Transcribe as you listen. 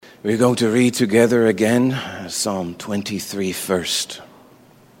We're going to read together again Psalm 23 first.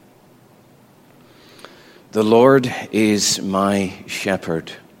 The Lord is my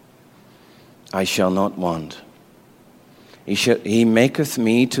shepherd, I shall not want. He maketh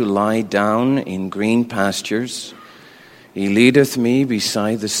me to lie down in green pastures. He leadeth me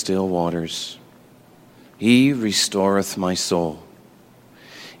beside the still waters. He restoreth my soul.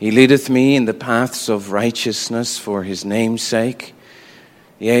 He leadeth me in the paths of righteousness for his name's sake.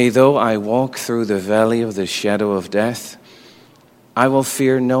 Yea, though I walk through the valley of the shadow of death, I will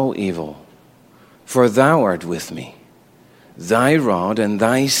fear no evil, for thou art with me. Thy rod and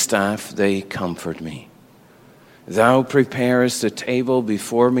thy staff, they comfort me. Thou preparest a table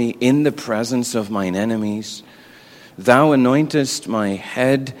before me in the presence of mine enemies. Thou anointest my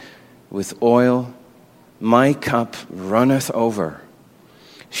head with oil, my cup runneth over.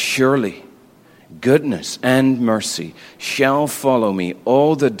 Surely goodness and mercy shall follow me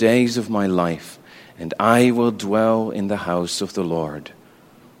all the days of my life, and I will dwell in the house of the Lord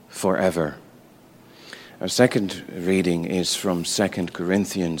forever. Our second reading is from 2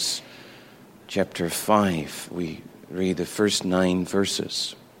 Corinthians chapter 5. We read the first 9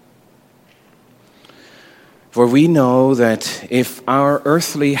 verses. For we know that if our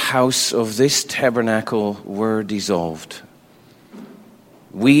earthly house of this tabernacle were dissolved,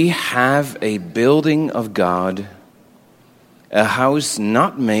 we have a building of God, a house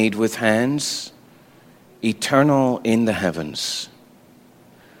not made with hands, eternal in the heavens.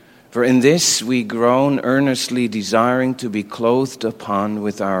 For in this we groan, earnestly desiring to be clothed upon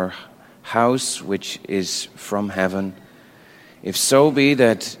with our house which is from heaven, if so be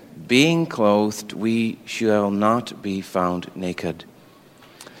that being clothed we shall not be found naked.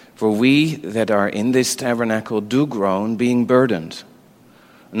 For we that are in this tabernacle do groan, being burdened,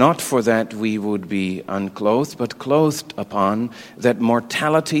 not for that we would be unclothed, but clothed upon, that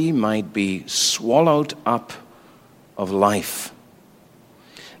mortality might be swallowed up of life.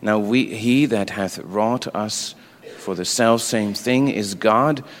 Now he that hath wrought us for the selfsame thing is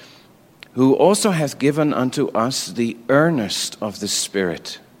God, who also hath given unto us the earnest of the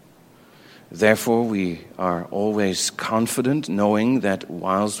Spirit. Therefore we are always confident, knowing that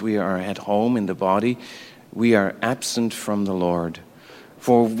whilst we are at home in the body, we are absent from the Lord.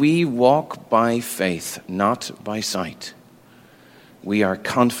 For we walk by faith, not by sight. We are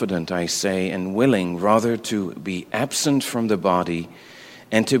confident, I say, and willing rather to be absent from the body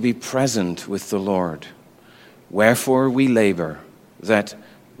and to be present with the Lord. Wherefore we labor, that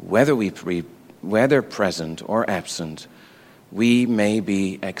whether present or absent, we may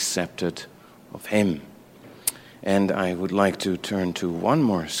be accepted of him. And I would like to turn to one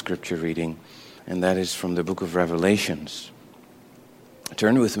more scripture reading, and that is from the book of Revelations.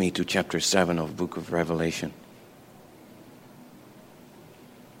 Turn with me to chapter 7 of the book of Revelation.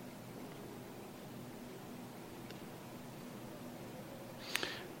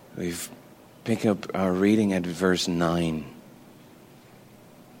 We've picked up our reading at verse 9.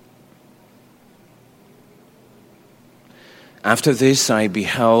 After this I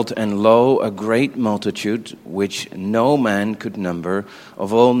beheld, and lo, a great multitude, which no man could number,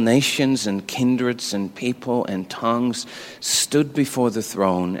 of all nations and kindreds and people and tongues, stood before the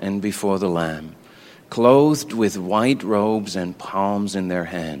throne and before the Lamb, clothed with white robes and palms in their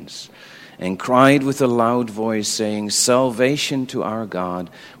hands, and cried with a loud voice, saying, Salvation to our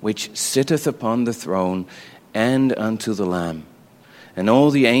God, which sitteth upon the throne, and unto the Lamb. And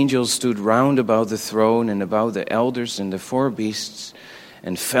all the angels stood round about the throne and about the elders and the 4 beasts,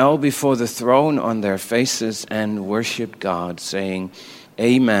 and fell before the throne on their faces and worshipped God, saying,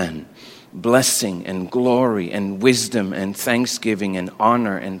 Amen. Blessing and glory and wisdom and thanksgiving and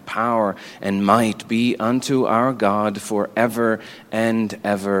honor and power and might be unto our God forever and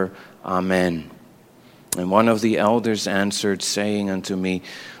ever. Amen. And one of the elders answered, saying unto me,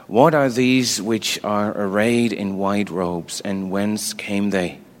 What are these which are arrayed in white robes, and whence came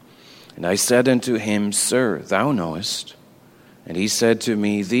they? And I said unto him, Sir, thou knowest. And he said to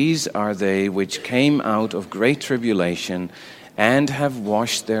me, These are they which came out of great tribulation, and have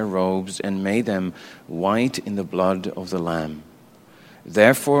washed their robes, and made them white in the blood of the Lamb.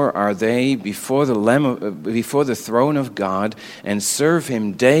 Therefore are they before the throne of God, and serve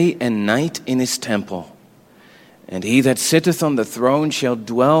him day and night in his temple. And he that sitteth on the throne shall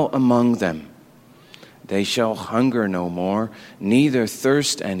dwell among them. They shall hunger no more, neither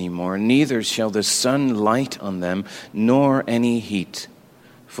thirst any more, neither shall the sun light on them, nor any heat.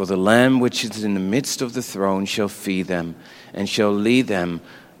 For the Lamb which is in the midst of the throne shall feed them, and shall lead them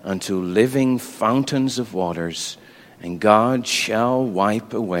unto living fountains of waters, and God shall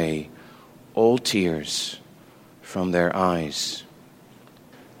wipe away all tears from their eyes.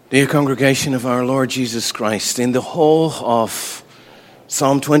 Dear congregation of our Lord Jesus Christ, in the whole of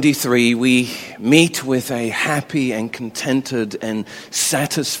Psalm 23, we meet with a happy and contented and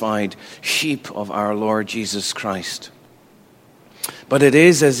satisfied sheep of our Lord Jesus Christ. But it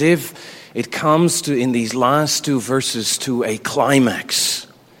is as if it comes to, in these last two verses, to a climax.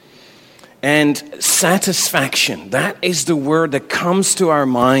 And satisfaction, that is the word that comes to our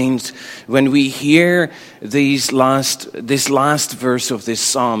minds when we hear this last verse of this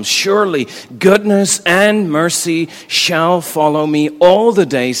psalm. Surely goodness and mercy shall follow me all the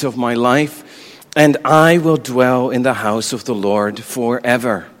days of my life, and I will dwell in the house of the Lord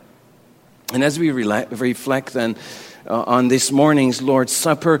forever. And as we reflect then on this morning's Lord's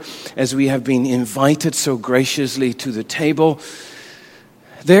Supper, as we have been invited so graciously to the table,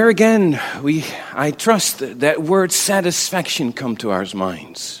 there again, I trust that word satisfaction come to our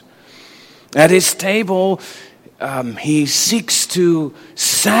minds. At his table, he seeks to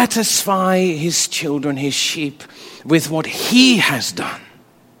satisfy his children, his sheep, with what he has done.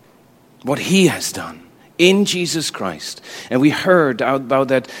 What he has done in Jesus Christ. And we heard about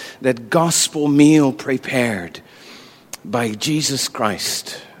that gospel meal prepared by Jesus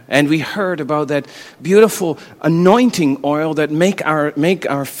Christ. And we heard about that beautiful anointing oil that make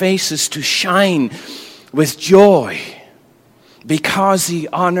our faces to shine with joy because he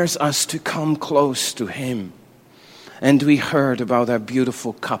honors us to come close to him. And we heard about that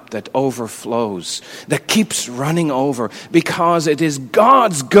beautiful cup that overflows, that keeps running over because it is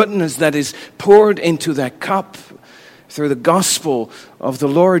God's goodness that is poured into that cup through the gospel of the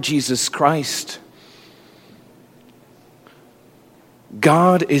Lord Jesus Christ.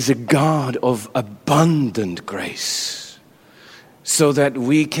 God is a God of abundant grace, so that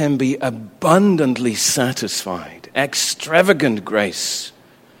we can be abundantly satisfied. Extravagant grace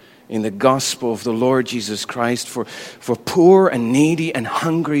in the gospel of the Lord Jesus Christ for poor and needy and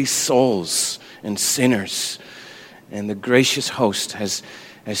hungry souls and sinners. And the gracious host has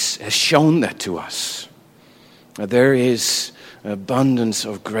shown that to us. There is abundance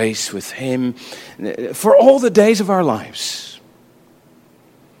of grace with him for all the days of our lives.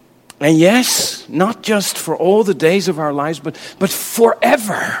 And yes, not just for all the days of our lives, but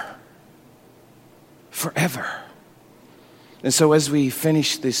forever. Forever. And so as we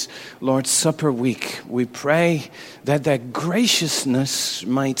finish this Lord's Supper week, we pray that that graciousness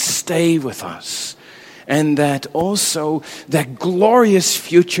might stay with us. And that also that glorious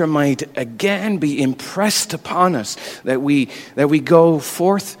future might again be impressed upon us. That we go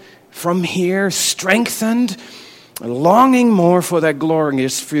forth from here strengthened, longing more for that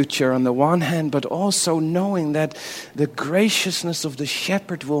glorious future on the one hand, but also knowing that the graciousness of the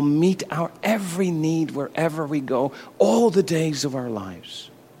shepherd will meet our every need wherever we go, all the days of our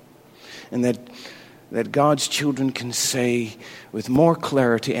lives. And that God's children can say with more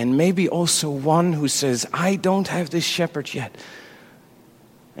clarity, and maybe also one who says, I don't have this shepherd yet,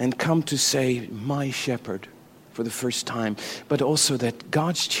 and come to say, my shepherd, for the first time, but also that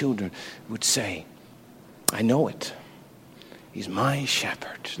God's children would say, I know it. He's my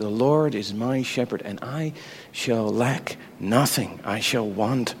shepherd. The Lord is my shepherd, and I shall lack nothing. I shall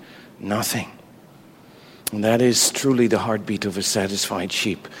want nothing. And that is truly the heartbeat of a satisfied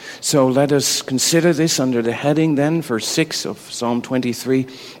sheep. So let us consider this under the heading then, verse 6 of Psalm 23,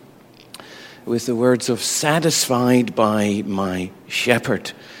 with the words of satisfied by my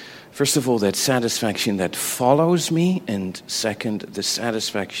shepherd. First of all, that satisfaction that follows me, and second, the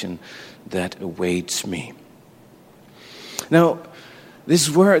satisfaction that awaits me. Now, this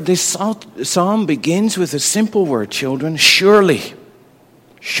psalm begins with a simple word, children, surely.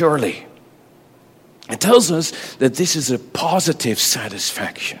 Surely. It tells us that this is a positive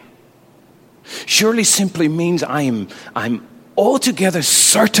satisfaction. Surely simply means I'm altogether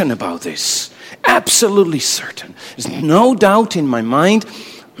certain about this. Absolutely certain. There's no doubt in my mind,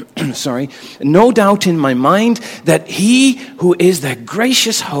 no doubt in my mind that he who is that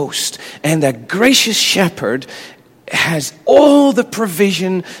gracious host and that gracious shepherd has all the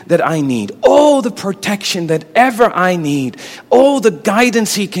provision that I need, all the protection that ever I need, all the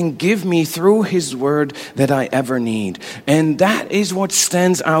guidance he can give me through his word that I ever need. And that is what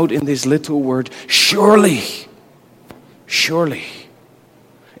stands out in this little word, surely. Surely.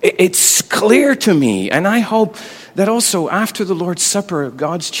 It's clear to me, and I hope that also after the Lord's Supper,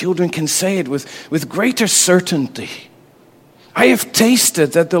 God's children can say it with greater certainty. I have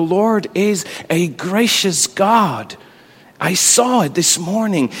tasted that the Lord is a gracious God. I saw it this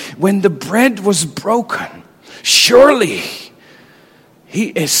morning when the bread was broken. Surely he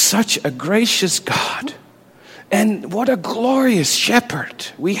is such a gracious God. And what a glorious shepherd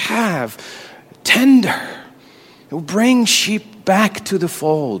we have. Tender, who bring sheep back to the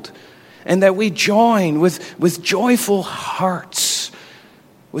fold, and that we join with joyful hearts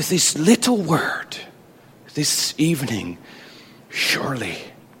with this little word this evening. Surely,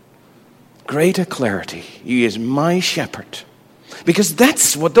 greater clarity, He is my shepherd. Because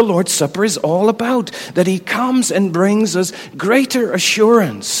that's what the Lord's Supper is all about, that He comes and brings us greater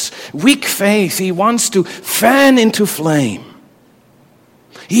assurance. Weak faith He wants to fan into flame.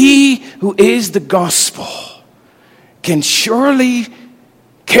 He who is the gospel can surely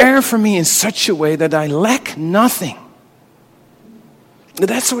care for me in such a way that I lack nothing.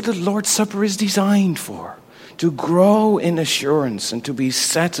 That's what the Lord's Supper is designed for, to grow in assurance and to be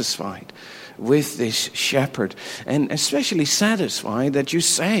satisfied with this shepherd, and especially satisfied that you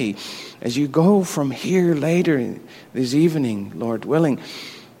say, as you go from here later this evening, Lord willing,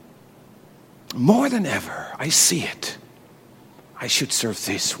 more than ever, I see it. I should serve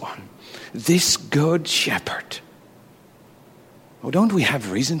this one, this good shepherd. Oh, don't we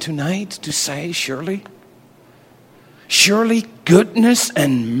have reason tonight to say, surely goodness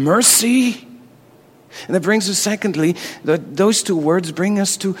and mercy? And that brings us, secondly, that those two words bring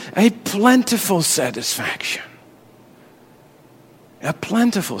us to a plentiful satisfaction. A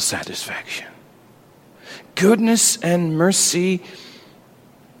plentiful satisfaction. Goodness and mercy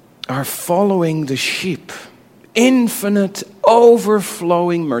are following the sheep. Infinite,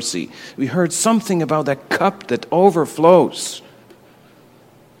 overflowing mercy. We heard something about that cup that overflows.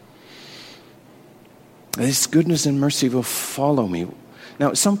 This goodness and mercy will follow me.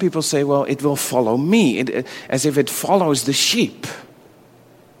 Now, some people say, well, it will follow me, as if it follows the sheep.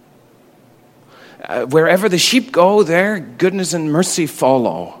 Wherever the sheep go, there goodness and mercy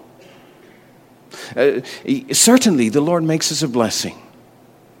follow. Certainly, the Lord makes us a blessing.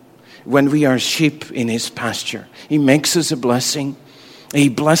 When we are sheep in His pasture, He makes us a blessing. He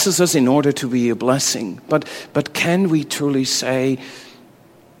blesses us in order to be a blessing. But can we truly say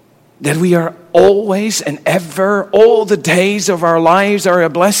that we are always and ever, all the days of our lives are a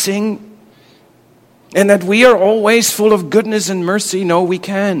blessing? And that we are always full of goodness and mercy? No, we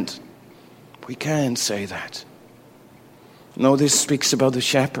can't. We can't say that. No, this speaks about the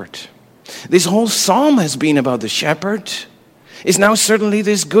shepherd. This whole psalm has been about the shepherd. Is now certainly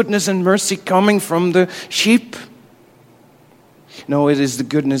this goodness and mercy coming from the sheep? No, it is the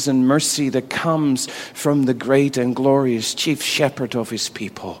goodness and mercy that comes from the great and glorious chief shepherd of His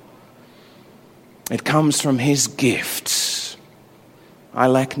people. It comes from His gifts. I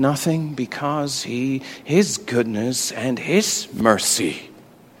lack nothing because His goodness and His mercy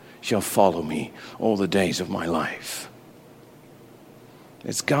shall follow me all the days of my life.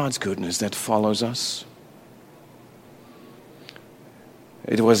 It's God's goodness that follows us.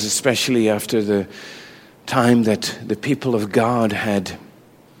 It was especially after the time that the people of God had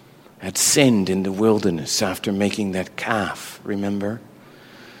sinned in the wilderness after making that calf, remember?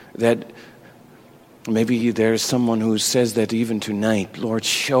 That maybe there's someone who says that even tonight, Lord,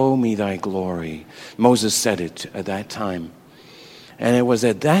 show me thy glory. Moses said it at that time. And it was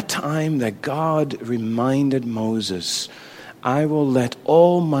at that time that God reminded Moses, I will let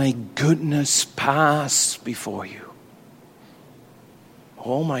all my goodness pass before you.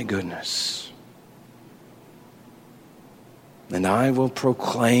 All my goodness. And I will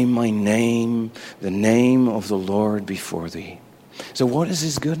proclaim my name, the name of the Lord before thee. So what is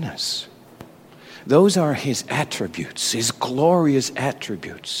His goodness? Those are His attributes, His glorious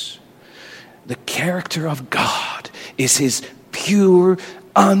attributes. The character of God is His pure,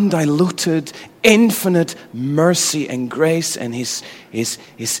 undiluted, infinite mercy and grace, and His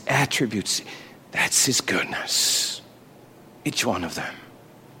attributes. That's His goodness. Each one of them.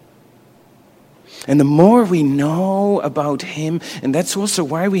 And the more we know about Him, and that's also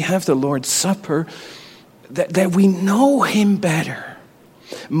why we have the Lord's Supper, that we know Him better.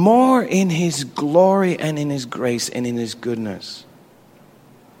 More in His glory and in His grace and in His goodness.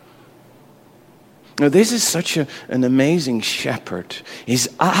 Now this is such an amazing shepherd. His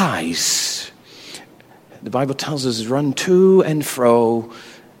eyes, the Bible tells us, run to and fro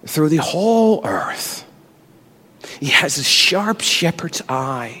through the whole earth. He has a sharp shepherd's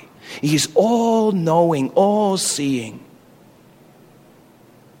eye. He is all-knowing, all-seeing.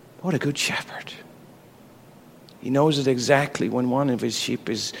 What a good shepherd. He knows it exactly when one of His sheep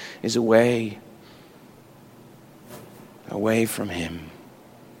is away from Him.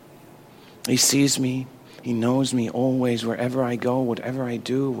 He sees me. He knows me always, wherever I go, whatever I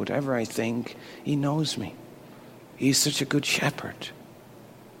do, whatever I think. He knows me. He's such a good shepherd.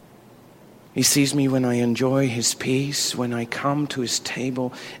 He sees me when I enjoy His peace, when I come to His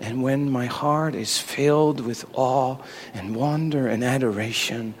table, and when my heart is filled with awe and wonder and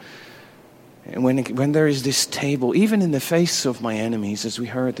adoration. And when there is this table, even in the face of my enemies, as we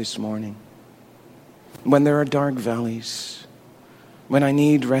heard this morning, when there are dark valleys, when I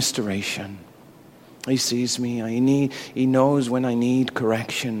need restoration, He sees me. He knows when I need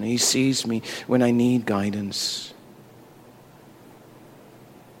correction. He sees me when I need guidance.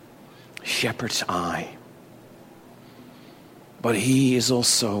 Shepherd's eye. But He is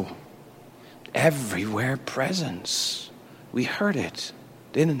also everywhere presence. We heard it,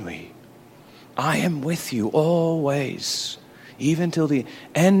 didn't we? I am with you always, even till the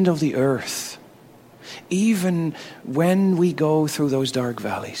end of the earth. Even when we go through those dark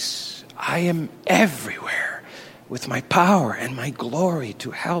valleys, I am everywhere with my power and my glory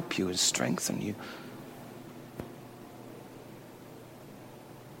to help you and strengthen you.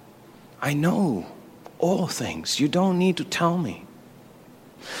 I know all things. You don't need to tell me.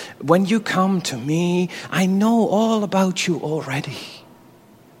 When you come to me, I know all about you already.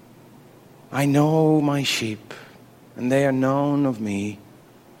 I know my sheep, and they are known of me.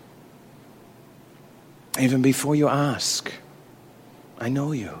 Even before you ask, I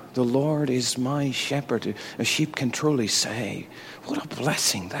know you. The Lord is my shepherd. A sheep can truly say, what a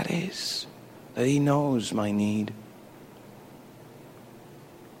blessing that is, that He knows my need.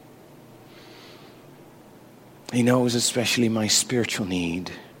 He knows especially my spiritual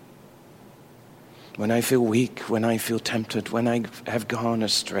need. When I feel weak, when I feel tempted, when I have gone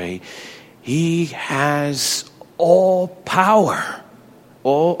astray, He has all power,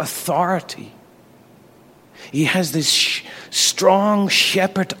 all authority. He has this strong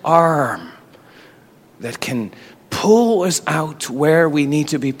shepherd arm that can pull us out where we need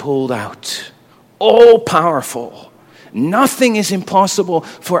to be pulled out. All powerful. Nothing is impossible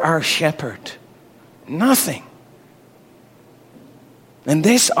for our shepherd. Nothing. And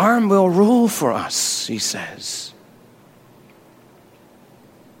this arm will rule for us, He says.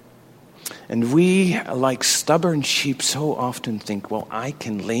 And we, like stubborn sheep, so often think, well, I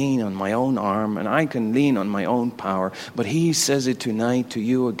can lean on my own arm and I can lean on my own power. But He says it tonight to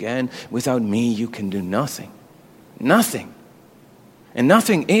you again, without me you can do nothing. Nothing. And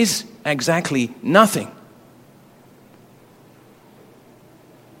nothing is exactly nothing.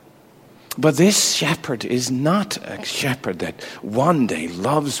 But this shepherd is not a shepherd that one day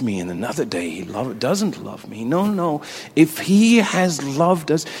loves me and another day He doesn't love me. No. If He has loved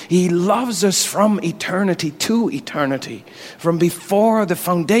us, He loves us from eternity to eternity, from before the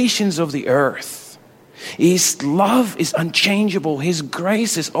foundations of the earth. His love is unchangeable. His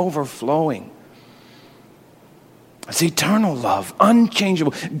grace is overflowing. It's eternal love,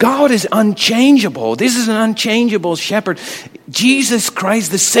 unchangeable. God is unchangeable. This is an unchangeable shepherd. Jesus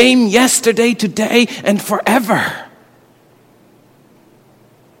Christ, the same yesterday, today, and forever.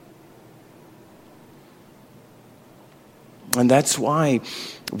 And that's why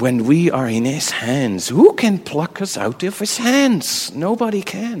when we are in His hands, who can pluck us out of His hands? Nobody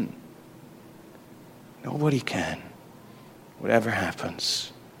can. Nobody can. Whatever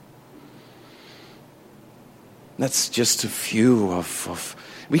happens. That's just a few of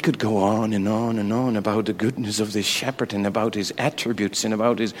we could go on and on and on about the goodness of this shepherd and about His attributes and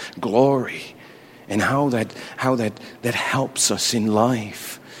about His glory and how that helps us in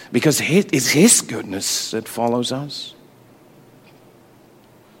life. Because it's His goodness that follows us.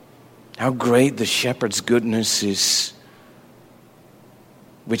 How great the shepherd's goodness is,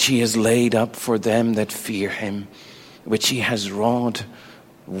 which He has laid up for them that fear Him, which He has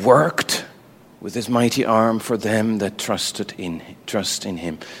worked with His mighty arm for them that trust in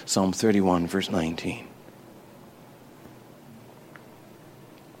Him. Psalm 31, verse 19.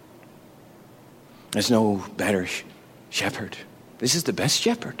 There's no better shepherd. This is the best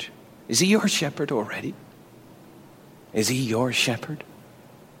shepherd. Is He your shepherd already? Is He your shepherd?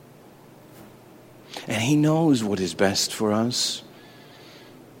 And He knows what is best for us.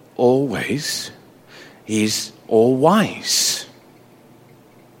 Always. He's all-wise.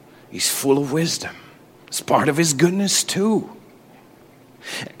 He's full of wisdom. It's part of His goodness too.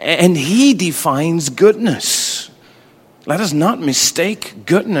 And He defines goodness. Let us not mistake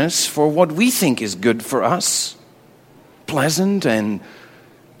goodness for what we think is good for us. Pleasant and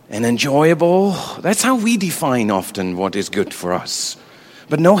enjoyable. That's how we define often what is good for us.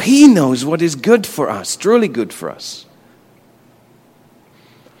 But no, He knows what is good for us, truly good for us.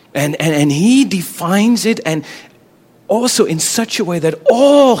 And He defines it and also in such a way that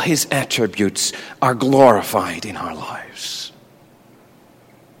all His attributes are glorified in our lives.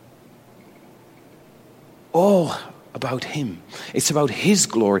 All about Him. It's about His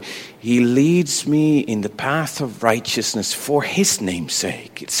glory. He leads me in the path of righteousness for His name's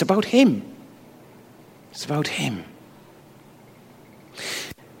sake. It's about Him. It's about Him.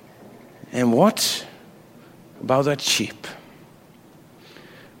 And what about that sheep?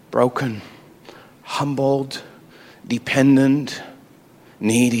 Broken, humbled, dependent,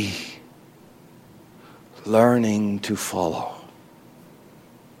 needy, learning to follow.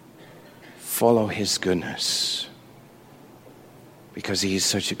 Follow his goodness, because he is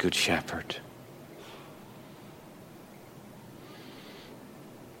such a good shepherd.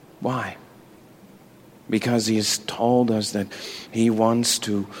 Why? Because he has told us that he wants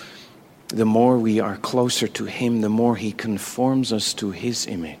to, the more we are closer to him, the more he conforms us to his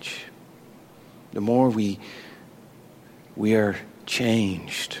image. The more we are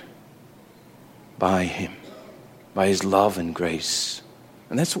changed by him, by his love and grace.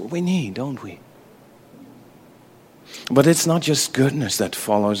 And that's what we need, don't we? But it's not just goodness that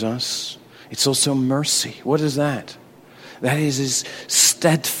follows us. It's also mercy. What is that? That is his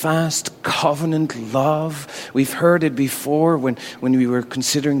steadfast covenant love. We've heard it before when we were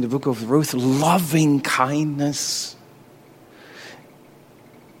considering the book of Ruth. Loving kindness.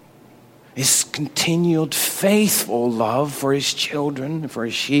 His continued faithful love for his children, for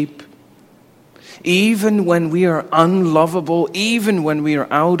his sheep. Even when we are unlovable, even when we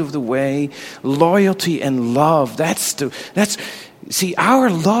are out of the way, loyalty and love, see, our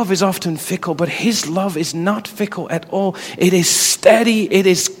love is often fickle, but his love is not fickle at all. It is steady,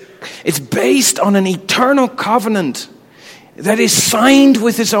 it's based on an eternal covenant that is signed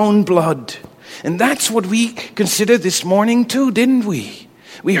with his own blood. And that's what we considered this morning too, didn't we?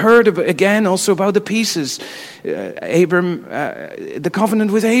 We heard again also about the pieces, the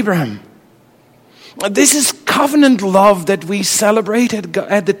covenant with Abraham. This is covenant love that we celebrate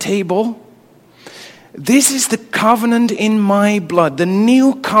at the table. This is the covenant in my blood, the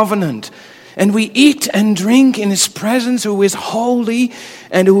new covenant. And we eat and drink in his presence, who is holy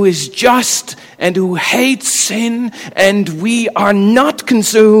and who is just and who hates sin, and we are not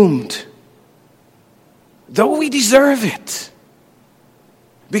consumed, though we deserve it,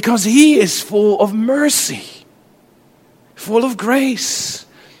 because he is full of mercy, full of grace.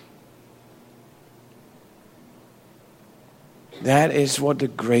 That is what the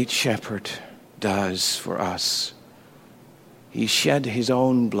great shepherd does for us. He shed his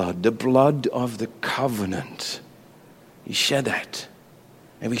own blood, the blood of the covenant. He shed that.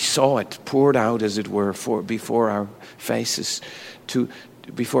 And we saw it poured out, as it were, before our faces,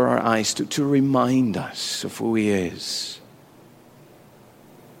 before our eyes, to remind us of who he is.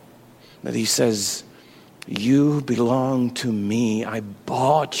 That he says, you belong to me. I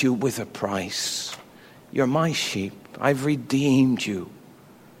bought you with a price. You're my sheep. I've redeemed you.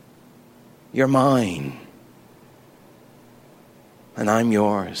 You're mine. And I'm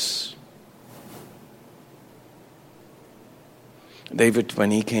yours. David,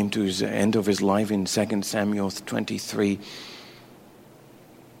 when he came to the end of his life in 2 Samuel 23,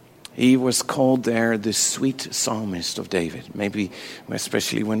 he was called there the sweet psalmist of David. Maybe,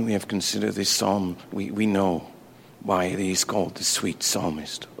 especially when we have considered this psalm, we know why he's called the sweet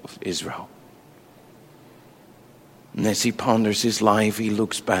psalmist of Israel. And as he ponders his life, he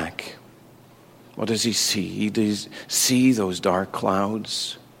looks back. What does he see? He does see those dark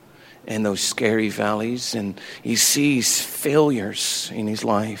clouds and those scary valleys, and he sees failures in his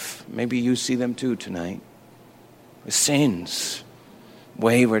life. Maybe you see them too tonight. The sins,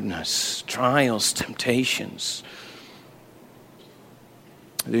 waywardness, trials, temptations.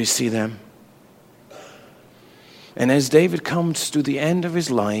 Do you see them? And as David comes to the end of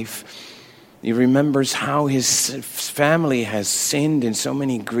his life, he remembers how his family has sinned in so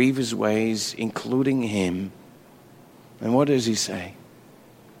many grievous ways, including him. And what does he say?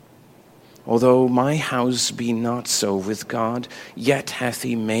 Although my house be not so with God, yet hath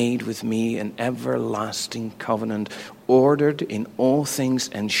he made with me an everlasting covenant, ordered in all things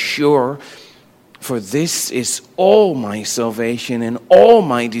and sure. For this is all my salvation and all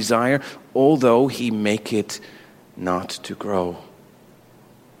my desire, although he make it not to grow.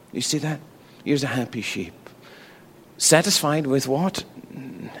 You see that? Here's a happy sheep. Satisfied with what?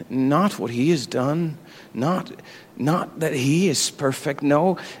 Not what he has done. Not that he is perfect.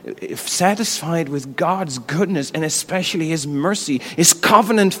 No, satisfied with God's goodness and especially his mercy, his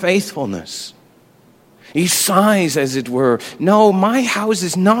covenant faithfulness. He sighs, as it were. No, my house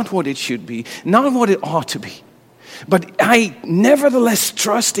is not what it should be, not what it ought to be. But I nevertheless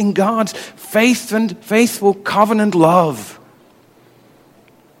trust in God's faithful covenant love.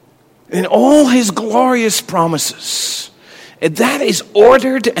 In all his glorious promises. And that is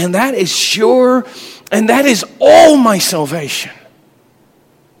ordered, and that is sure, and that is all my salvation.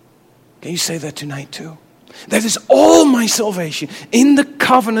 Can you say that tonight too? That is all my salvation in the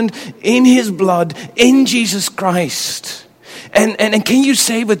covenant, in his blood, in Jesus Christ. And can you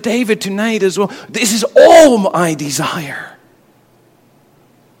say with David tonight as well, this is all I desire.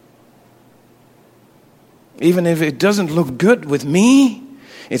 Even if it doesn't look good with me,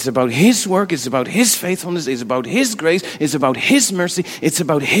 it's about His work, it's about His faithfulness, it's about His grace, it's about His mercy, it's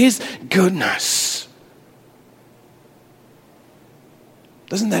about His goodness.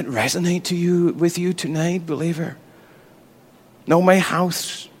 Doesn't that resonate with you tonight, believer? No, my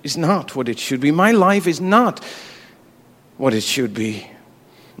house is not what it should be. My life is not what it should be.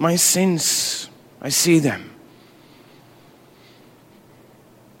 My sins, I see them.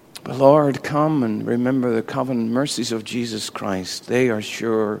 But Lord, come and remember the covenant mercies of Jesus Christ. They are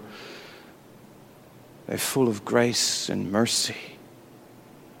sure. They're full of grace and mercy.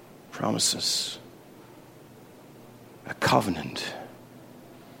 Promises. A covenant.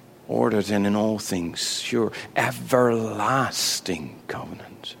 Ordered and in all things sure. Everlasting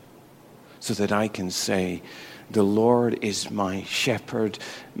covenant. So that I can say, the Lord is my shepherd.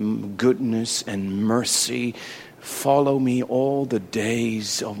 Goodness and mercy follow me all the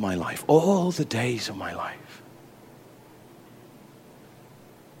days of my life. All the days of my life.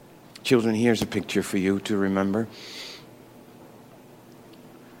 Children, here's a picture for you to remember.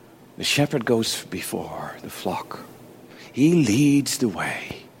 The shepherd goes before the flock. He leads the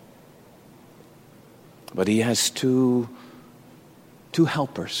way. But he has two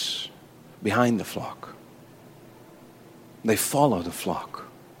helpers behind the flock. They follow the flock.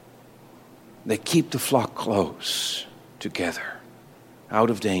 They keep the flock close together, out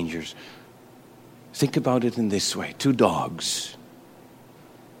of dangers. Think about it in this way. 2 dogs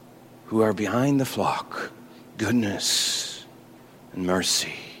who are behind the flock. Goodness and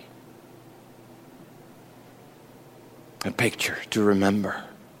mercy. A picture to remember.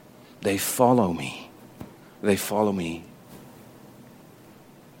 They follow me. They follow me.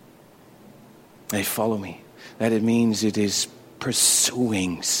 They follow me. That it means it is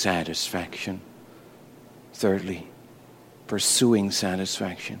pursuing satisfaction. Thirdly, pursuing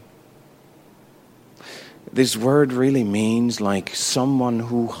satisfaction. This word really means like someone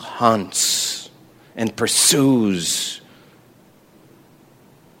who hunts and pursues.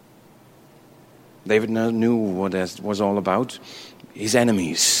 David knew what that was all about. His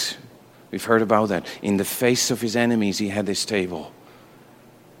enemies. We've heard about that. In the face of his enemies, he had this table.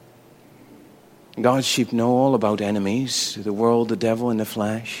 God's sheep know all about enemies, the world, the devil, and the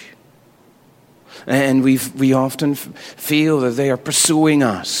flesh. And we often feel that they are pursuing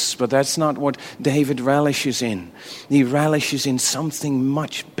us, but that's not what David relishes in. He relishes in something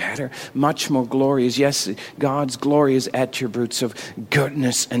much better, much more glorious. Yes, God's glorious attributes of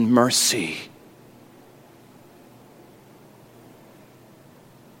goodness and mercy.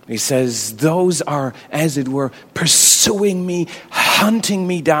 He says, those are, as it were, pursuing me, hunting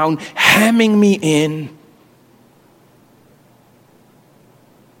me down, hemming me in.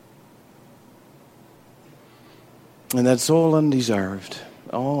 And that's all undeserved.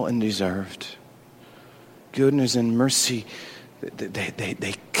 All undeserved. Goodness and mercy,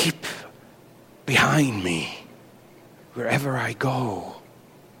 they keep behind me wherever I go.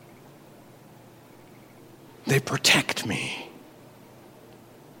 They protect me.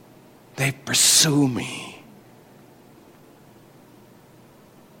 They pursue me.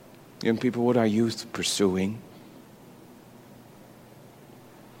 Young people, what are you pursuing?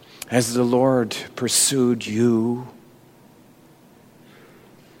 Has the Lord pursued you?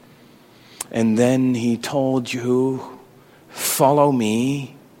 And then He told you, follow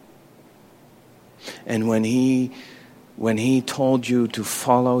me. And when He told you to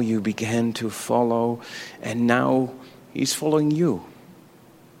follow, you began to follow. And now He's following you.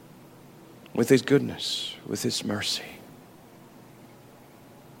 With His goodness, with His mercy.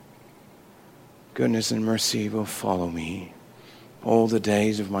 Goodness and mercy will follow me all the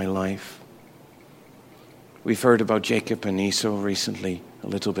days of my life. We've heard about Jacob and Esau recently a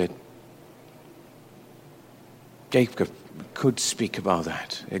little bit. Jacob could speak about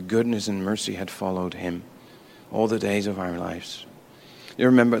that. Goodness and mercy had followed him all the days of our lives. You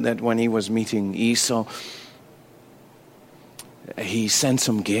remember that when he was meeting Esau, he sent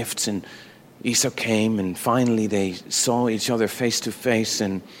some gifts and Esau came, and finally they saw each other face to face.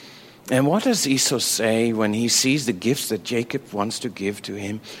 And what does Esau say when he sees the gifts that Jacob wants to give to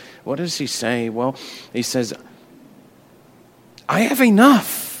him? What does he say? Well, he says, I have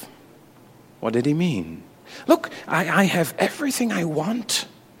enough. What did he mean? Look, I have everything I want.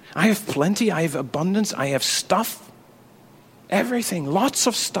 I have plenty, I have abundance, I have stuff. Everything, lots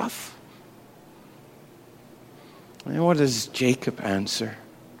of stuff. And what does Jacob answer?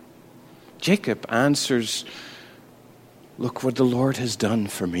 Jacob answers, look what the Lord has done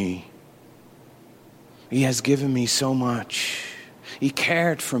for me. He has given me so much. He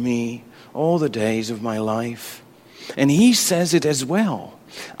cared for me all the days of my life. And he says it as well.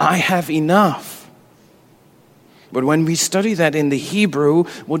 I have enough. But when we study that in the Hebrew,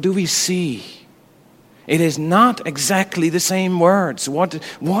 what do we see? It is not exactly the same words.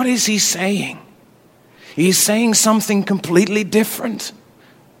 What is he saying? He's saying something completely different.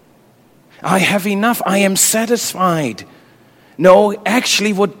 I have enough. I am satisfied. No,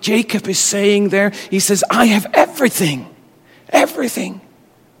 actually what Jacob is saying there, he says, I have everything. Everything.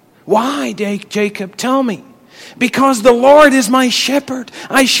 Why, Jacob? Tell me. Because the Lord is my shepherd.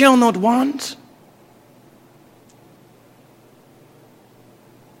 I shall not want.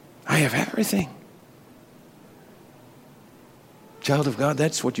 I have everything. Child of God,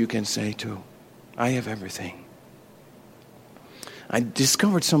 that's what you can say too. I have everything. I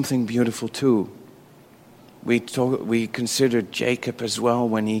discovered something beautiful too. We considered Jacob as well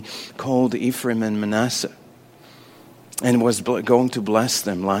when he called Ephraim and Manasseh and was going to bless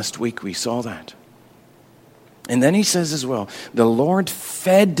them. Last week we saw that. And then he says as well, the Lord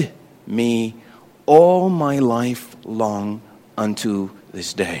fed me all my life long unto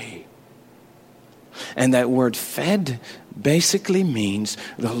this day. And that word fed basically means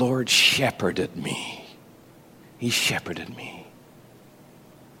the Lord shepherded me. He shepherded me.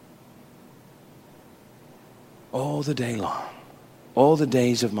 All the day long. All the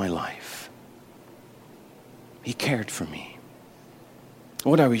days of my life. He cared for me.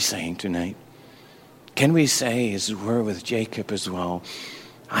 What are we saying tonight? Can we say, as we were with Jacob as well,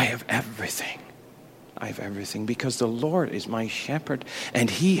 I have everything. I have everything because the Lord is my shepherd and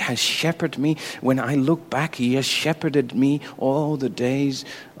He has shepherded me. When I look back, He has shepherded me all the days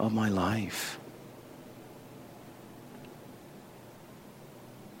of my life.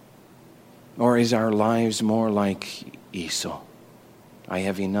 Or is our lives more like Esau? I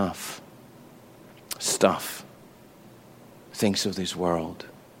have enough stuff, things of this world.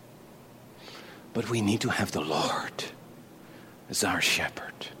 But we need to have the Lord as our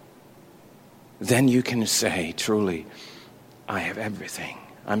shepherd. Then you can say, truly, I have everything.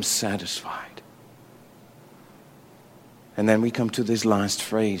 I'm satisfied. And then we come to this last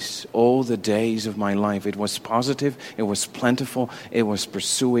phrase, all the days of my life. It was positive, it was plentiful, it was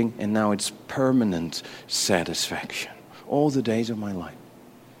pursuing, and now it's permanent satisfaction. All the days of my life.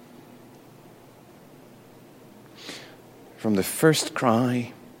 From the first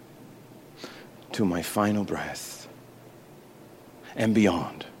cry to my final breath and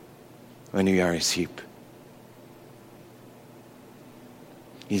beyond. When you are asleep.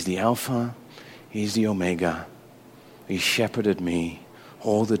 He's the Alpha, He's the Omega. He shepherded me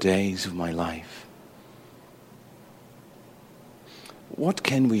all the days of my life. What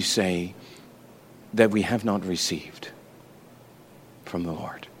can we say that we have not received from the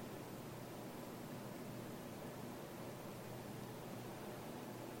Lord?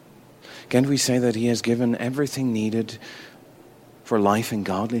 Can we say that He has given everything needed for life and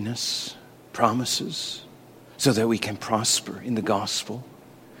godliness? Promises so that we can prosper in the gospel?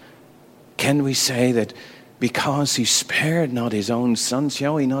 Can we say that because He spared not His own Son,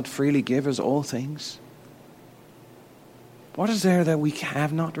 shall He not freely give us all things? What is there that we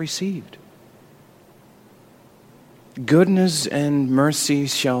have not received? Goodness and mercy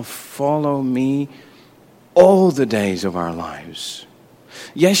shall follow me all the days of our lives.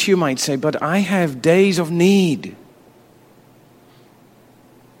 Yes, you might say, but I have days of need.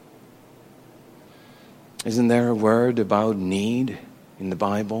 Isn't there a word about need in the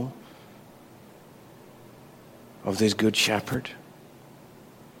Bible of this good shepherd?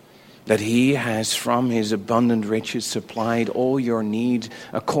 That He has from His abundant riches supplied all your needs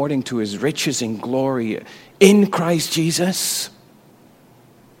according to His riches in glory in Christ Jesus.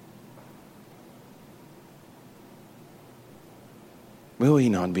 Will He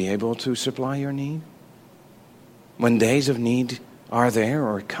not be able to supply your need? When days of need are there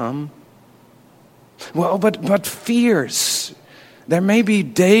or come? Well, but fears. There may be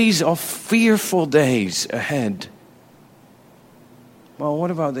days of fearful days ahead. Well, what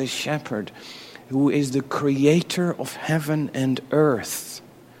about this shepherd who is the creator of heaven and earth?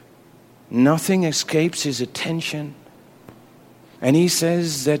 Nothing escapes His attention. And He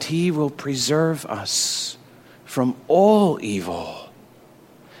says that He will preserve us from all evil.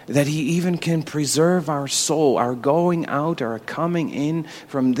 That He even can preserve our soul, our going out, our coming in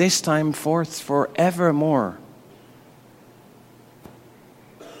from this time forth forevermore.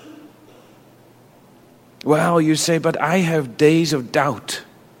 Well, you say, but I have days of doubt.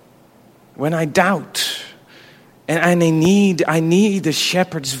 When I doubt, and I need the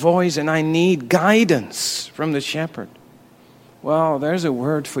shepherd's voice, and I need guidance from the shepherd. Well, there's a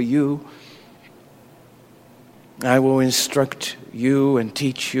word for you. I will instruct you and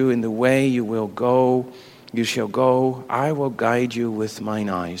teach you in the way you will go. You shall go. I will guide you with mine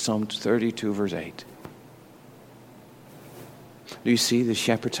eye. Psalm 32, verse 8. Do you see the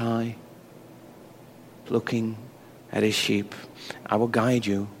shepherd's eye? Looking at his sheep. I will guide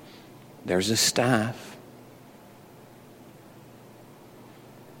you. There's a staff.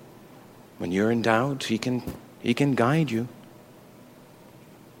 When you're in doubt, he can guide you.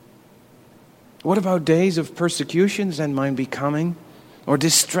 What about days of persecutions that might be coming? Or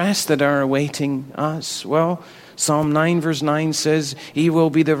distress that are awaiting us? Well, Psalm 9 verse 9 says, He will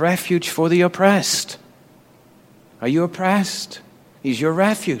be the refuge for the oppressed. Are you oppressed? He's your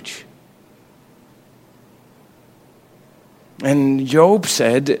refuge. And Job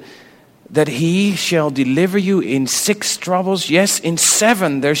said that He shall deliver you in 6 troubles. Yes, in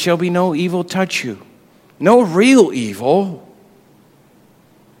 7 there shall be no evil touch you. No real evil.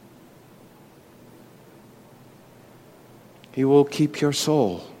 He will keep your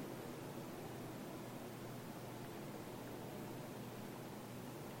soul.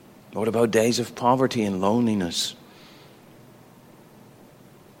 What about days of poverty and loneliness?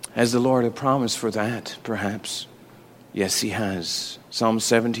 Has the Lord a promise for that, perhaps? Yes, He has. Psalm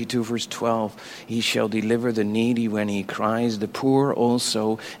 72, verse 12. He shall deliver the needy when he cries, the poor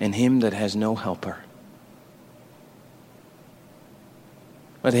also, and him that has no helper.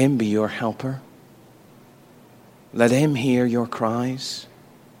 Let Him be your helper. Let Him hear your cries.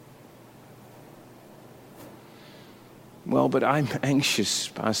 Well, but I'm anxious,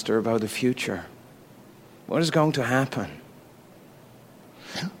 Pastor, about the future. What is going to happen?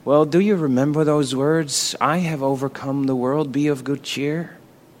 Well, do you remember those words? I have overcome the world. Be of good cheer.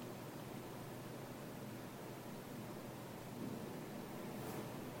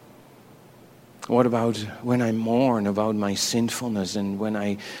 What about when I mourn about my sinfulness and when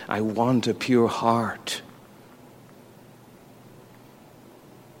I want a pure heart?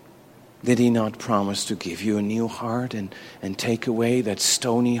 Did He not promise to give you a new heart and take away that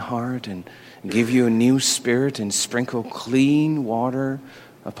stony heart and give you a new spirit and sprinkle clean water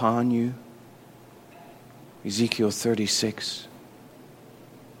upon you? Ezekiel 36.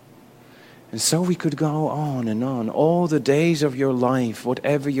 And so we could go on and on. All the days of your life,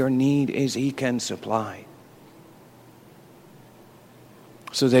 whatever your need is, He can supply.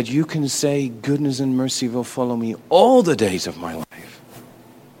 So that you can say, goodness and mercy will follow me all the days of my life.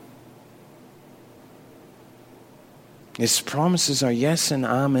 His promises are yes and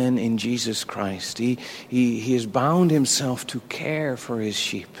amen in Jesus Christ. He has bound Himself to care for His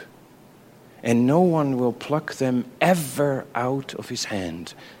sheep. And no one will pluck them ever out of His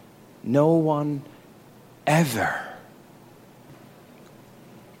hand. No one ever.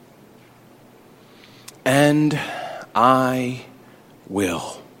 And I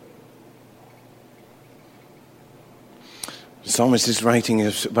will. The psalmist is writing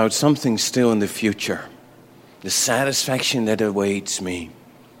about something still in the future. The satisfaction that awaits me.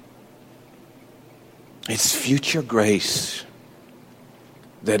 It's future grace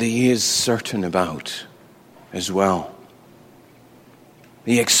that He is certain about as well.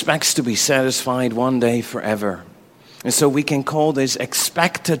 He expects to be satisfied one day forever. And so we can call this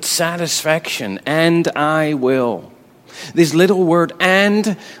expected satisfaction, and I will. This little word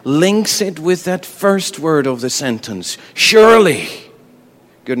 "and" links it with that first word of the sentence, surely.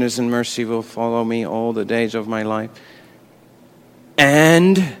 Goodness and mercy will follow me all the days of my life.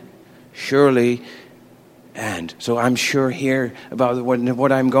 And, surely, and. So I'm sure here about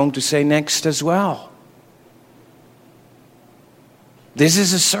what I'm going to say next as well. This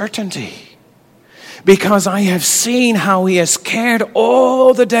is a certainty. Because I have seen how He has cared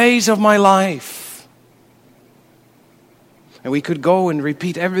all the days of my life. And we could go and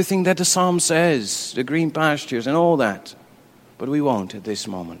repeat everything that the Psalm says, the green pastures and all that. But we won't at this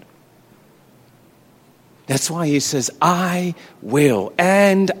moment. That's why He says, I will,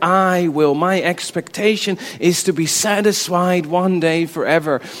 and I will. My expectation is to be satisfied one day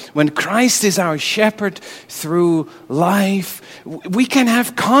forever. When Christ is our shepherd through life, we can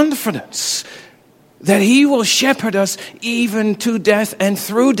have confidence that He will shepherd us even to death and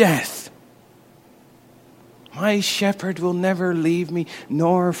through death. My shepherd will never leave me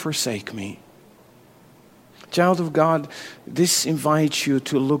nor forsake me. Child of God, this invites you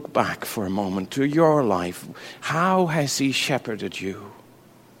to look back for a moment to your life. How has He shepherded you?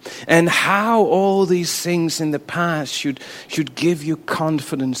 And how all these things in the past should give you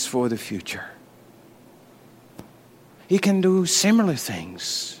confidence for the future. He can do similar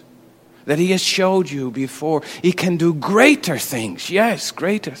things that He has showed you before. He can do greater things. Yes,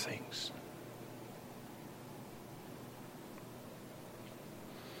 greater things.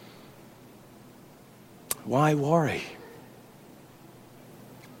 Why worry?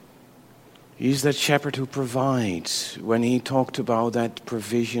 He's that shepherd who provides. When he talked about that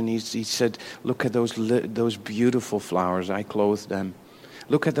provision, he said, look at those beautiful flowers, I clothe them.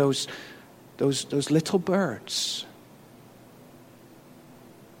 Look at those little birds.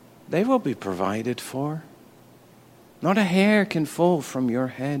 They will be provided for. Not a hair can fall from your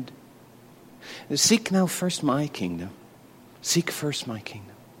head. Seek now first my kingdom. Seek first my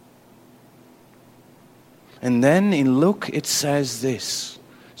kingdom. And then in Luke it says this,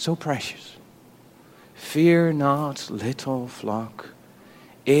 so precious. Fear not, little flock.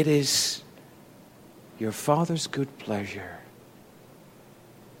 It is your Father's good pleasure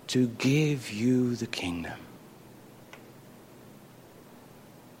to give you the kingdom.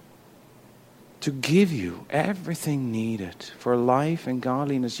 To give you everything needed for life and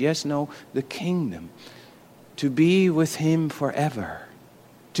godliness. Yes, no, the kingdom. To be with Him forever.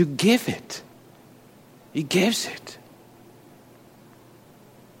 To give it. He gives it.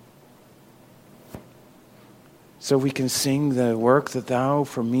 So we can sing, the work that thou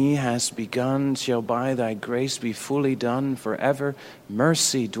for me hast begun shall by thy grace be fully done forever.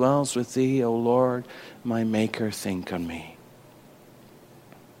 Mercy dwells with thee, O Lord, my Maker, think on me.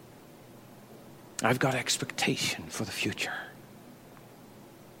 I've got expectation for the future.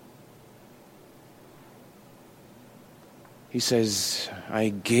 He says, I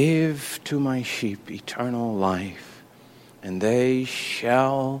give to my sheep eternal life, and they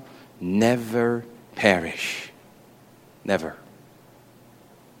shall never perish. Never.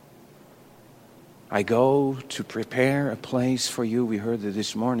 I go to prepare a place for you. We heard that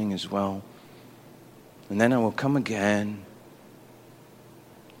this morning as well. And then I will come again,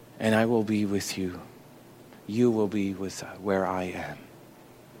 and I will be with you. You will be with where I am.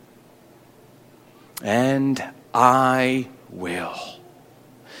 And I will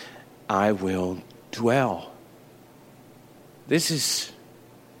dwell. This is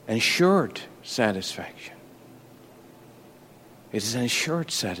ensured satisfaction. It is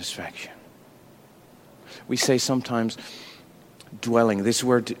ensured satisfaction. We say sometimes dwelling. This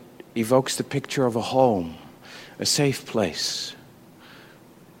word evokes the picture of a home, a safe place.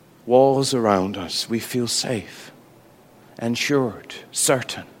 Walls around us. We feel safe, ensured,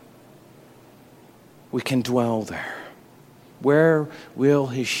 certain. We can dwell there. Where will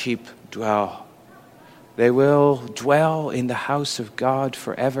His sheep dwell? They will dwell in the house of God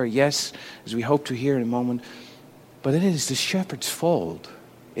forever. Yes, as we hope to hear in a moment. But it is the shepherd's fold,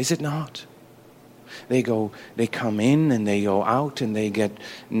 is it not? They come in and they go out, and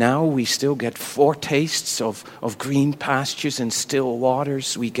now we still get foretastes of green pastures and still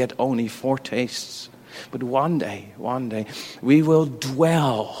waters. We get only foretastes. But one day, we will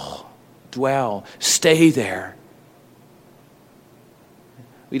dwell, stay there.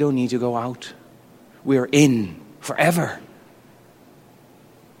 We don't need to go out. We're in forever.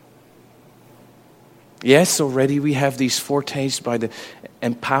 Yes, already we have these foretastes by the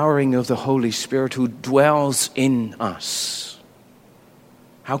empowering of the Holy Spirit who dwells in us.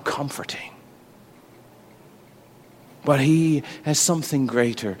 How comforting. But He has something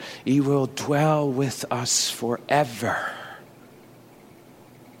greater. He will dwell with us forever.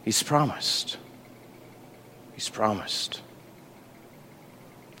 He's promised. He's promised.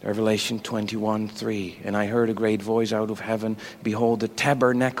 Revelation 21:3. And I heard a great voice out of heaven. Behold, the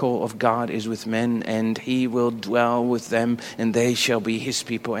tabernacle of God is with men, and He will dwell with them, and they shall be His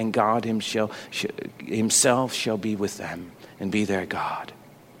people, and God Himself shall be with them and be their God.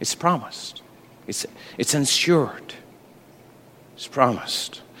 It's promised. It's ensured. It's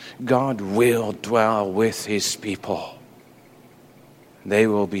promised. God will dwell with His people. He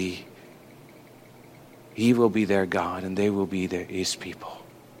will be their God, and they will be His people.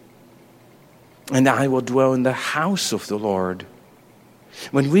 And I will dwell in the house of the Lord.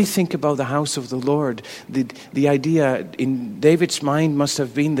 When we think about the house of the Lord, the idea in David's mind must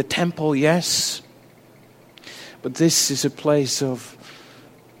have been the temple, yes. But this is a place of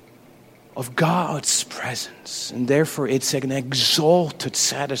God's presence. And therefore it's an exalted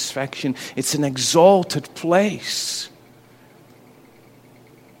satisfaction. It's an exalted place.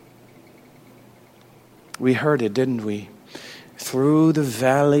 We heard it, didn't we? Through the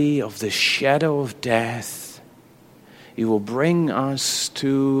valley of the shadow of death, He will bring us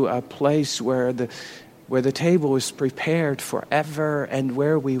to a place where the table is prepared forever, and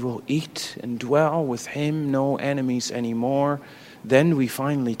where we will eat and dwell with Him, no enemies anymore. Then we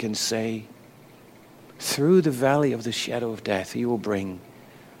finally can say, through the valley of the shadow of death, He will bring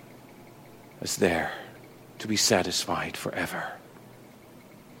us there to be satisfied forever.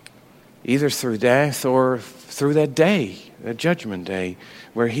 either through death or through that day, that judgment day,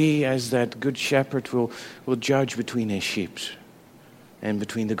 where he, as that good shepherd, will judge between his sheep and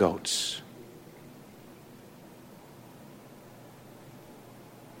between the goats.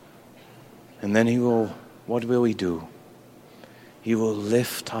 And then what will he do? He will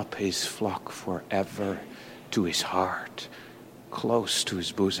lift up his flock forever to his heart, close to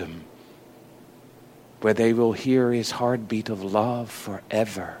his bosom, where they will hear his heartbeat of love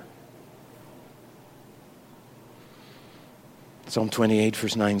forever. Psalm 28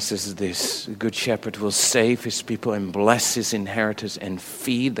 verse 9 says this: the good shepherd will save his people and bless his inheritance and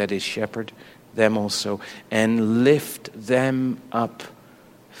feed, that is shepherd, them also, and lift them up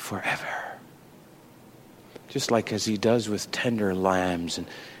forever. Just like as he does with tender lambs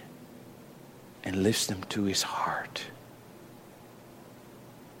and lifts them to his heart.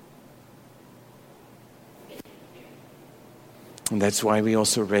 And that's why we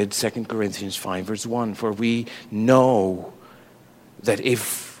also read 2 Corinthians 5 verse 1. For we know that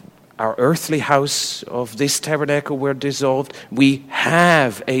if our earthly house of this tabernacle were dissolved, we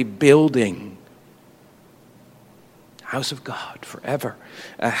have a building, house of God forever,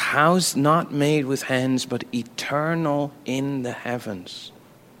 a house not made with hands but eternal in the heavens.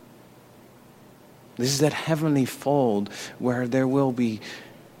 This is that heavenly fold where there will be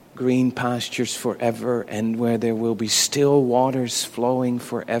green pastures forever, and where there will be still waters flowing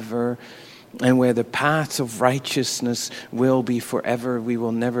forever, and where the paths of righteousness will be forever. We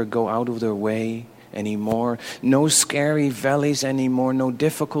will never go out of their way anymore. No scary valleys anymore, no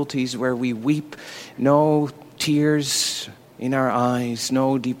difficulties where we weep, no tears in our eyes,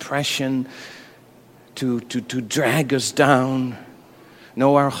 no depression to drag us down.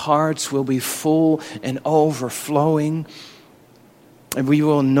 No, our hearts will be full and overflowing. And we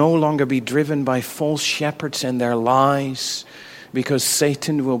will no longer be driven by false shepherds and their lies, because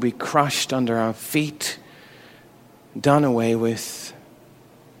Satan will be crushed under our feet, done away with.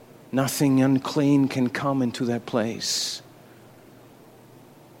 Nothing unclean can come into that place.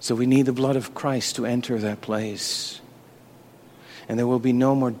 So we need the blood of Christ to enter that place. And there will be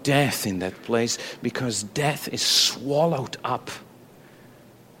no more death in that place, because death is swallowed up,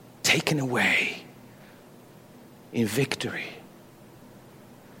 taken away in victory.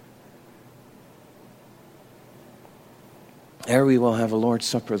 There we will have a Lord's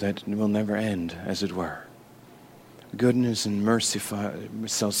Supper that will never end, as it were. Goodness and mercy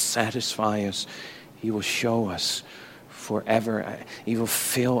shall satisfy us. He will show us forever. He will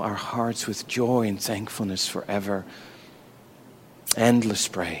fill our hearts with joy and thankfulness forever. Endless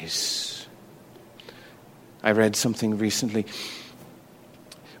praise. I read something recently.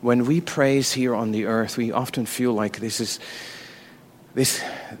 When we praise here on the earth, we often feel like these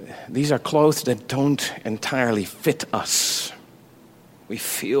are clothes that don't entirely fit us. We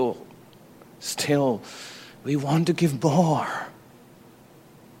feel still we want to give more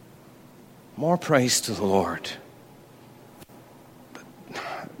praise to the Lord. But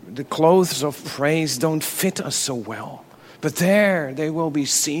the clothes of praise don't fit us so well. But there they will be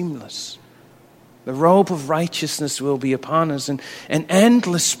seamless. The robe of righteousness will be upon us, and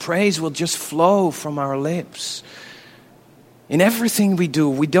endless praise will just flow from our lips. In everything we do,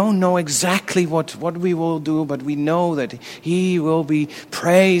 we don't know exactly what we will do, but we know that He will be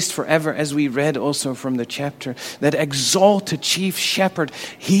praised forever, as we read also from the chapter. That exalted chief shepherd,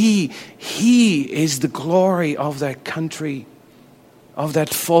 He is the glory of that country, of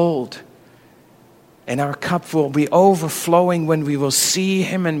that fold. And our cup will be overflowing when we will see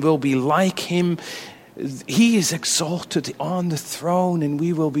Him and will be like Him. He is exalted on the throne, and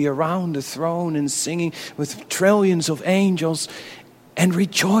we will be around the throne and singing with trillions of angels and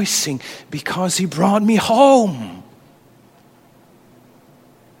rejoicing because He brought me home.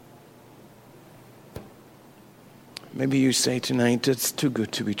 Maybe you say tonight, it's too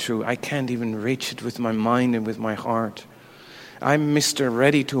good to be true. I can't even reach it with my mind and with my heart. I'm Mr.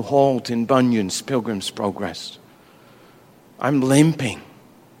 Ready to Halt in Bunyan's Pilgrim's Progress. I'm limping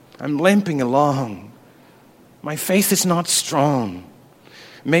along. My faith is not strong.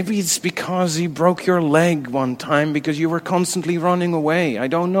 Maybe it's because He broke your leg one time because you were constantly running away. I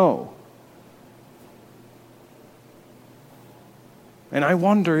don't know. And I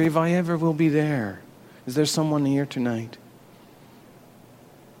wonder if I ever will be there. Is there someone here tonight?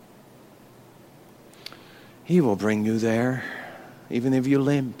 He will bring you there, even if you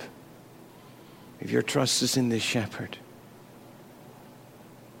limp, if your trust is in this shepherd.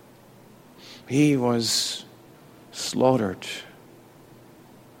 He was slaughtered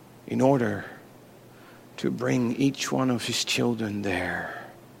in order to bring each one of His children there.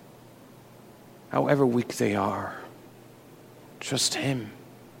 However weak they are, trust Him.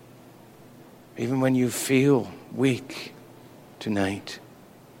 Even when you feel weak tonight.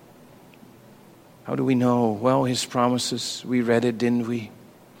 How do we know? Well, his promises, we read it, didn't we?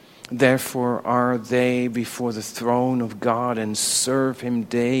 Therefore are they before the throne of God, and serve him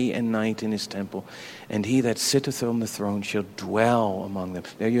day and night in his temple. And he that sitteth on the throne shall dwell among them.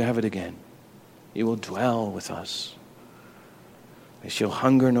 There you have it again. He will dwell with us. They shall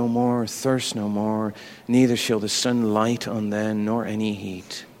hunger no more, thirst no more, neither shall the sun light on them, nor any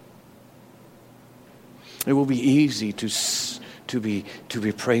heat. It will be easy to be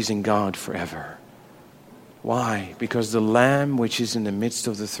praising God forever. Why? Because the Lamb which is in the midst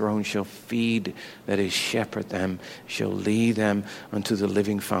of the throne shall feed, that is, shepherd them, shall lead them unto the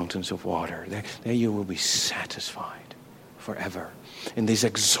living fountains of water. There you will be satisfied forever in this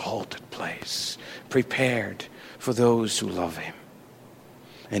exalted place, prepared for those who love him.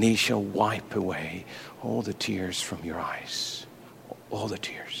 And he shall wipe away all the tears from your eyes. All the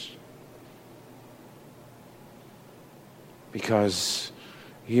tears. Because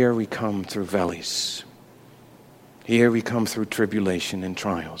here we come through valleys. Here we come through tribulation and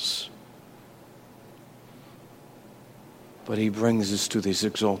trials. But he brings us to this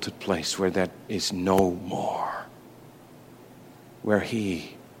exalted place where that is no more. Where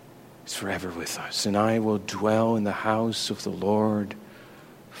he is forever with us. And I will dwell in the house of the Lord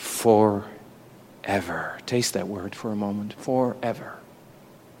forever. Taste that word for a moment. Forever.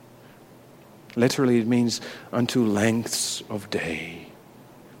 Literally it means unto lengths of day.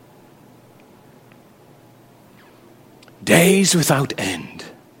 Days without end.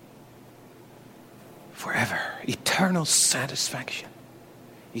 Forever. Eternal satisfaction.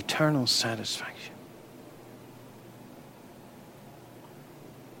 Eternal satisfaction.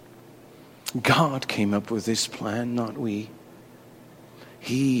 God came up with this plan, not we.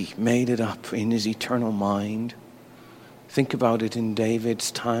 He made it up in his eternal mind. Think about it in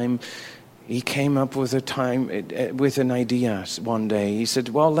David's time. He came up with an idea one day. He said,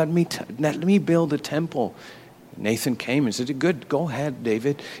 well, let me build a temple. Nathan came and said, good, go ahead,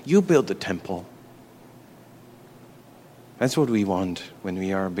 David. You build the temple. That's what we want when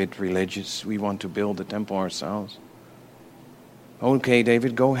we are a bit religious. We want to build the temple ourselves. Okay,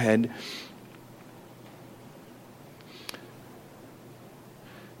 David, go ahead.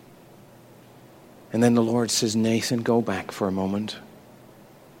 And then the Lord says, Nathan, go back for a moment.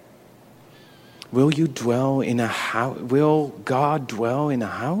 Will you dwell in a house? Will God dwell in a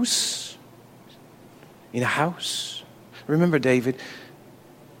house? In a house? Remember, David,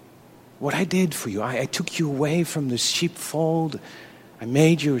 what I did for you. I took you away from the sheepfold. I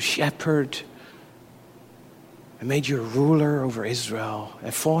made you a shepherd. I made you a ruler over Israel.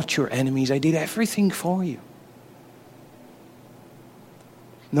 I fought your enemies. I did everything for you.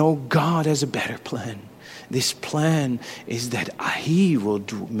 No, God has a better plan. This plan is that he will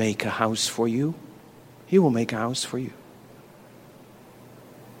make a house for you. He will make a house for you.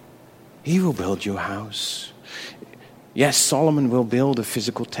 He will build you a house. Yes, Solomon will build a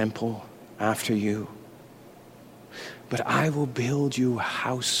physical temple after you. But I will build you a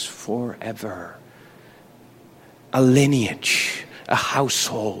house forever. A lineage, a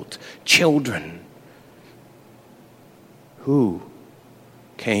household, children. Who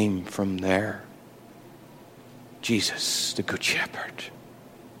came from there? Jesus, the Good Shepherd,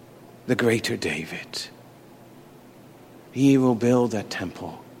 the greater David. He will build that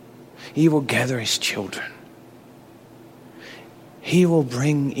temple. He will gather his children. He will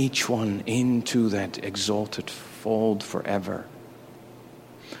bring each one into that exalted fold forever.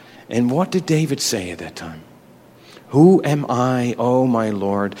 And what did David say at that time? Who am I, O my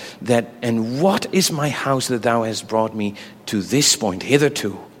Lord, and what is my house that thou hast brought me to this point,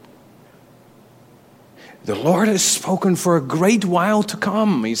 hitherto? The Lord has spoken for a great while to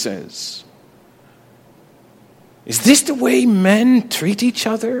come, he says. Is this the way men treat each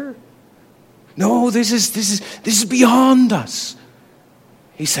other? No, this is beyond us,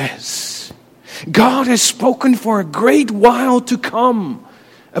 he says. God has spoken for a great while to come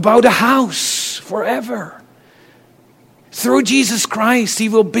about a house forever. Through Jesus Christ, he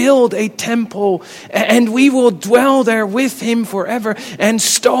will build a temple and we will dwell there with him forever. And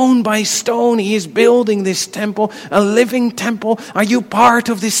stone by stone, he is building this temple, a living temple. Are you part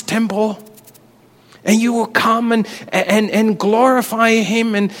of this temple? And you will come and glorify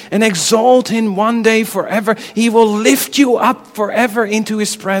him and exalt him one day forever. He will lift you up forever into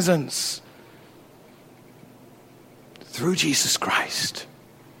his presence. Through Jesus Christ.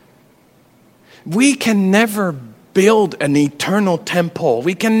 We can never build an eternal temple.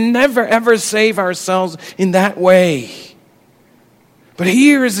 We can never ever save ourselves in that way. But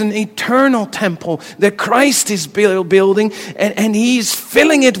here is an eternal temple that Christ is building, and he's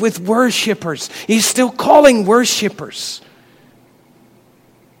filling it with worshipers. He's still calling worshipers.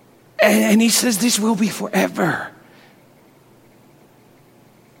 And he says this will be forever.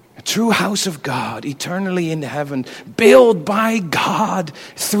 A true house of God, eternally in heaven, built by God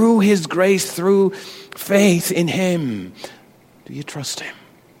through his grace, through faith in him. Do you trust him?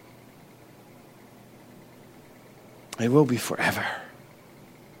 It will be forever.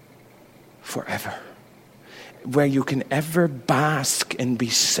 Forever. Where you can ever bask and be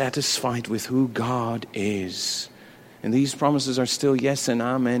satisfied with who God is. And these promises are still yes and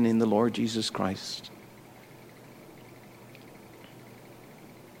amen in the Lord Jesus Christ.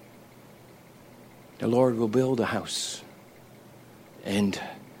 The Lord will build a house. And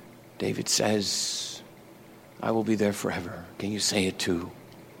David says, I will be there forever. Can you say it too?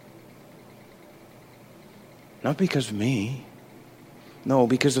 Not because of me. No,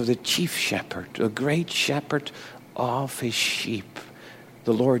 because of the chief shepherd, a great shepherd of his sheep.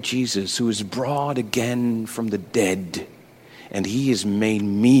 The Lord Jesus, who is brought again from the dead. And he has made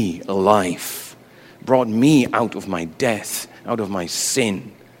me alive. Brought me out of my death, out of my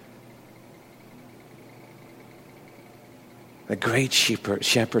sin. The great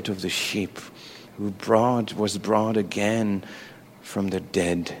shepherd of the sheep who was brought again from the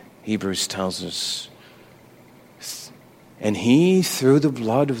dead. Hebrews tells us. And he, through the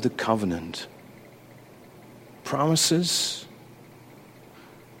blood of the covenant, promises,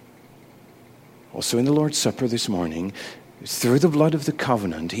 also in the Lord's Supper this morning, through the blood of the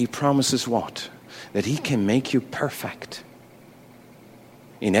covenant, he promises what? That he can make you perfect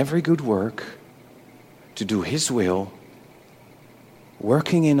in every good work to do his will,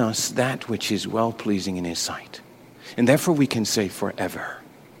 working in us that which is well-pleasing in his sight. And therefore we can say forever.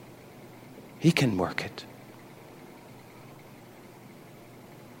 He can work it.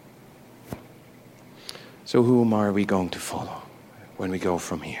 So whom are we going to follow when we go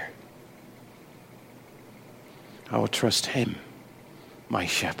from here? I will trust him, my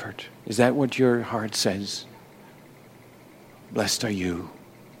shepherd. Is that what your heart says? Blessed are you.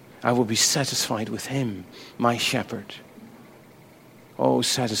 I will be satisfied with him, my shepherd. Oh,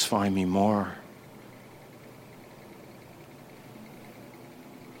 satisfy me more.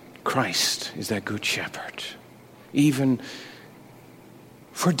 Christ is that good shepherd. Even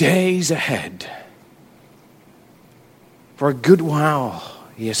for days ahead, for a good while,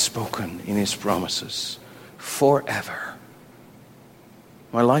 he has spoken in his promises. Forever.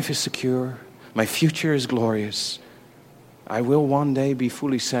 My life is secure. My future is glorious. I will one day be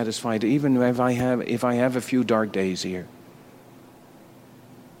fully satisfied, even if I have a few dark days here.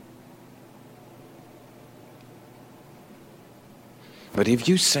 But if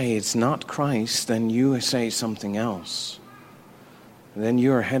you say it's not Christ, then you say something else. Then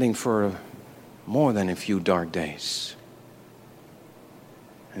you are heading for more than a few dark days.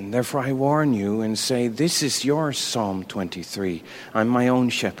 And therefore I warn you and say, this is your Psalm 23. I'm my own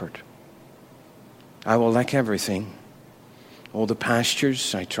shepherd. I will lack everything. All the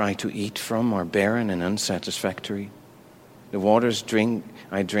pastures I try to eat from are barren and unsatisfactory. The waters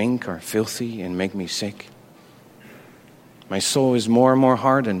I drink are filthy and make me sick. My soul is more and more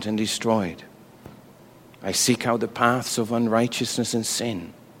hardened and destroyed. I seek out the paths of unrighteousness and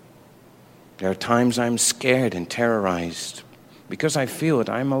sin. There are times I'm scared and terrorized because I feel that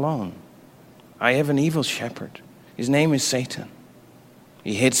I'm alone. I have an evil shepherd. His name is Satan.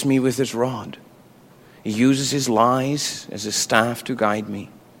 He hits me with his rod. He uses his lies as a staff to guide me.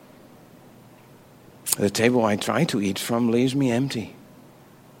 The table I try to eat from leaves me empty.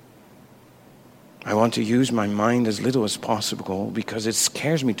 I want to use my mind as little as possible because it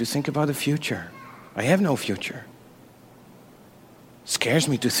scares me to think about the future. I have no future. It scares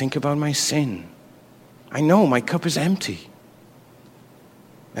me to think about my sin. I know my cup is empty.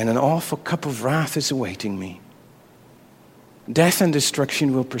 And an awful cup of wrath is awaiting me. Death and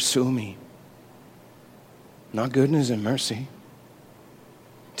destruction will pursue me. Not goodness and mercy.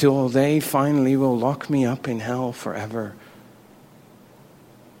 Till they finally will lock me up in hell forever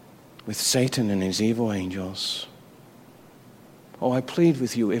with Satan and his evil angels. Oh, I plead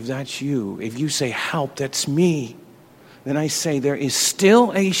with you, if that's you, if you say, help, that's me, then I say there is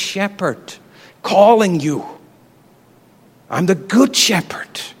still a shepherd calling you. I'm the good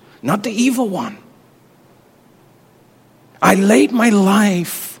shepherd, not the evil one. I laid my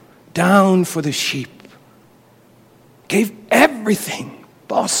life down for the sheep. Gave everything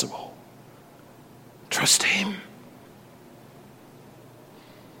possible. Trust him.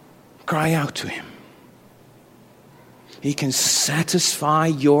 Cry out to him. He can satisfy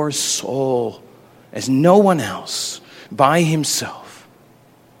your soul as no one else by himself.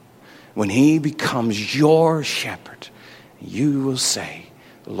 when he becomes your shepherd, you will say,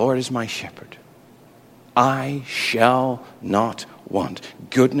 the Lord is my shepherd. I shall not want.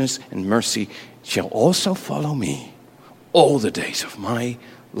 Goodness and mercy shall also follow me all the days of my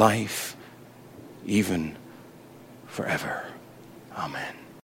life, even forever. Amen.